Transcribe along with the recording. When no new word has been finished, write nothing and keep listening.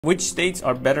Which states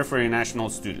are better for international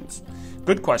students?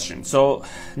 Good question. So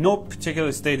no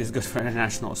particular state is good for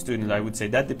international students. I would say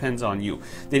that depends on you.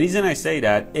 The reason I say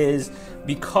that is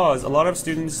because a lot of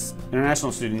students,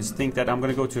 international students, think that I'm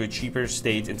going to go to a cheaper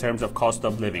state in terms of cost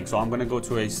of living. So I'm going to go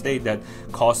to a state that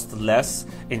costs less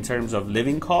in terms of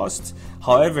living costs.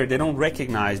 However, they don't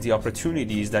recognize the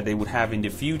opportunities that they would have in the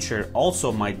future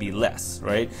also might be less,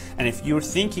 right? And if you're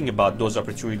thinking about those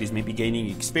opportunities, maybe gaining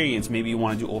experience, maybe you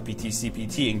want to do OPT,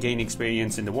 CPT and gain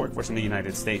experience in the workforce in the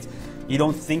United States, you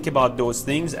don't think about those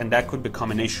things and that could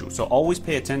become an issue. So always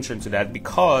pay attention to that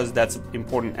because that's an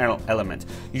important element.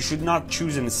 You should not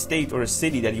choose a state or a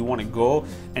city that you want to go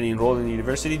and enroll in the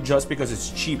university just because it's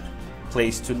cheap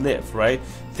place to live, right?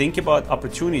 Think about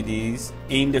opportunities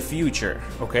in the future,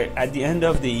 okay? At the end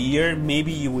of the year,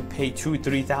 maybe you would pay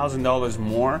 $2,000-3,000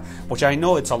 more, which I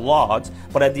know it's a lot,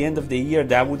 but at the end of the year,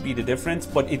 that would be the difference,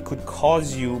 but it could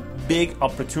cause you big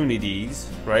opportunities,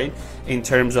 right? In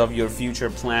terms of your future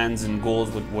plans and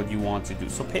goals with what you want to do.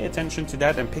 So pay attention to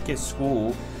that and pick a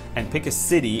school and pick a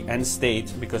city and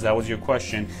state, because that was your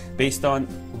question, based on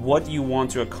what you want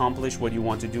to accomplish, what you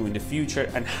want to do in the future,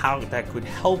 and how that could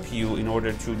help you in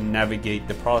order to navigate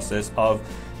the process of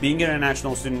being an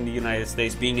international student in the United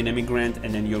States, being an immigrant,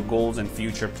 and then your goals and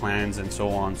future plans and so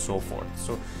on and so forth.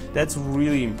 So that's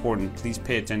really important. Please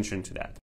pay attention to that.